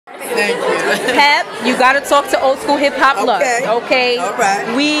Thank you. Pep, you got to talk to Old School Hip Hop Love. Okay. All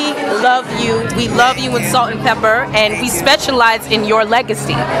right. We love you. We love you in Salt N Pepa, and we specialize in your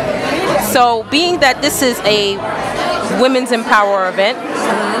legacy. So, being that this is a women's empower event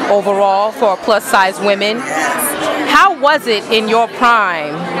overall for plus size women, how was it in your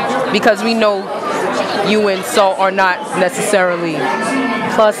prime? Because we know you and Salt are not necessarily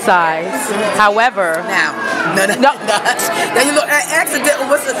plus size. However, No. Now you know, accidental.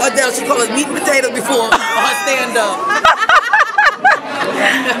 What's the Adele? She called us meat and potatoes before her stand up.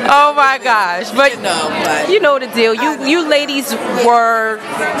 oh my gosh! But you know the deal. You ladies were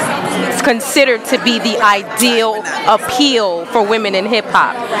considered to be the ideal appeal for women in hip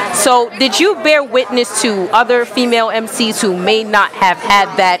hop. So did you bear witness to other female MCs who may not have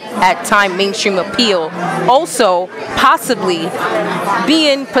had that at time mainstream appeal, also possibly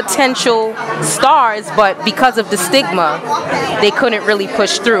being potential stars, but because of the stigma, they couldn't really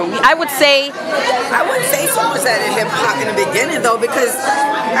push through? I wouldn't say so much that in hip hop in the beginning though, because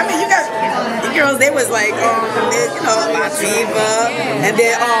I mean you got the girls, they was like you know, Latifah, and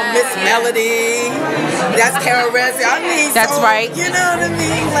then Miss Melody, that's Kara Rez. I mean, that's so, right. You know what I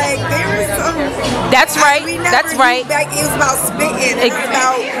mean? Like there was some. That's right. That's right. Back, it was about spitting. It was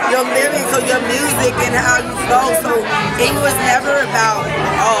about your lyrics or your music and how you flow. So it was never about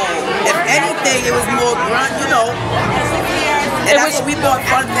if anything, it was more grunt. You know. And that's what we brought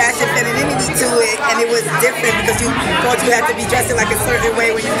fun, fashion, femininity to it, and it was different because you thought you had to be dressing like a certain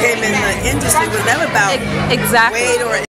way when you came in the industry. It was never about exactly. weight or